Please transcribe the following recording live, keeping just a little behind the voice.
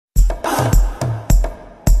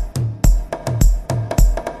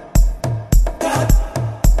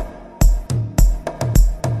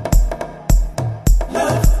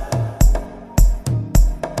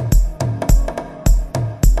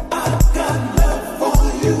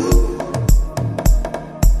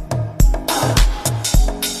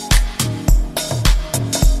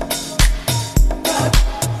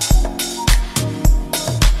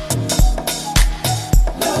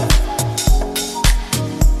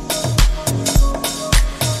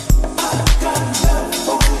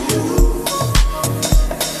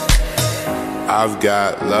I've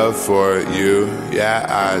got love for you, yeah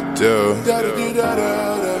I do.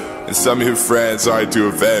 And some of your friends, sorry to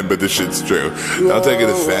offend, but this shit's true. Don't take it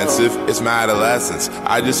offensive, it's my adolescence.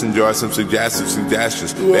 I just enjoy some suggestive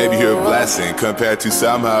suggestions. Maybe you're a blessing compared to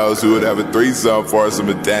some hoes who would have a threesome for some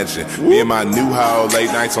attention. Me and my new hoe, late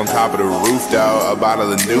nights on top of the roof though. A bottle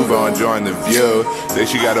of Nouveau, enjoying the view. Say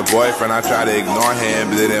she got a boyfriend, I try to ignore him,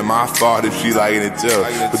 but it ain't my fault if she liking it too.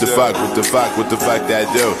 What the fuck that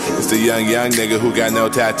do? It's the young nigga who got no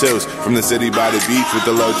tattoos. From the city by the beach with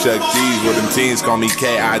the low Chuck D's, where them teens call me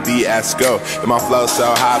K-I-D-S-Go. And my flow so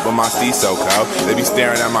hot, but my steez so cold. They be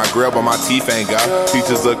staring at my grill, but my teeth ain't go.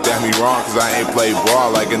 Teachers looked at me wrong, cause I ain't played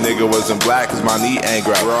ball. Like a nigga wasn't black, cause my knee ain't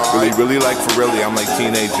grow. Really like for really, I'm like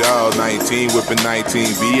teenage Joe. 19, whipping 19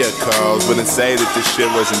 vehicles. Wouldn't say that this shit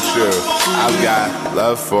wasn't true. I've got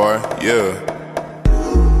love for you.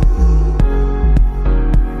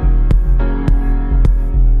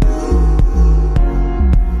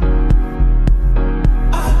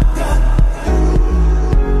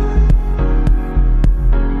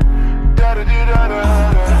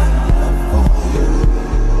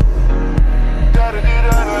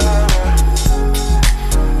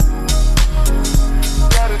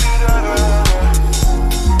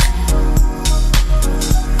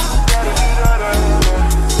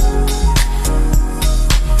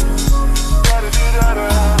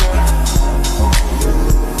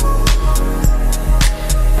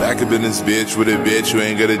 Back up in this bitch with a bitch who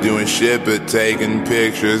ain't good at doing shit but taking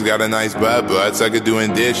pictures. Got a nice butt, suck at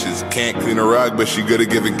doing dishes. Can't clean a rug, but she good at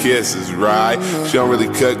giving kisses, right? She don't really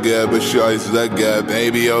cook good, but she always look good.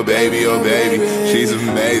 Baby, oh baby, oh baby, she's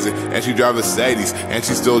amazing. And she drive a Mercedes, and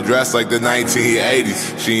she still dressed like the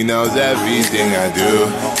 1980s. She knows everything I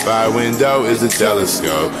do. By window is a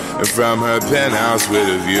telescope, and from her penthouse with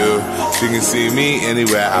a view, she can see me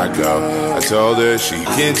anywhere I go. I told her she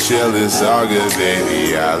can chill, it's all good,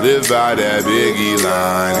 baby. I live by that Biggie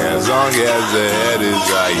line. As long as the head is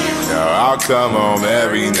right, you know I'll come home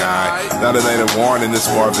every night. Not a night of warning, it's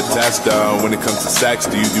more of a test though. When it comes to sex,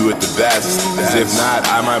 do you do it the best? Cause if not,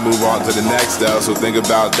 I might move on to the next though. So think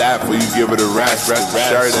about that before you give it a rest. Rest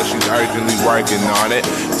assured that she's urgently working on it,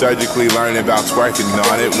 surgically learning about twerking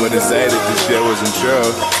on it. Wouldn't say that this shit wasn't true.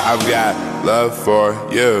 I've got love for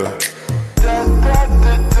you.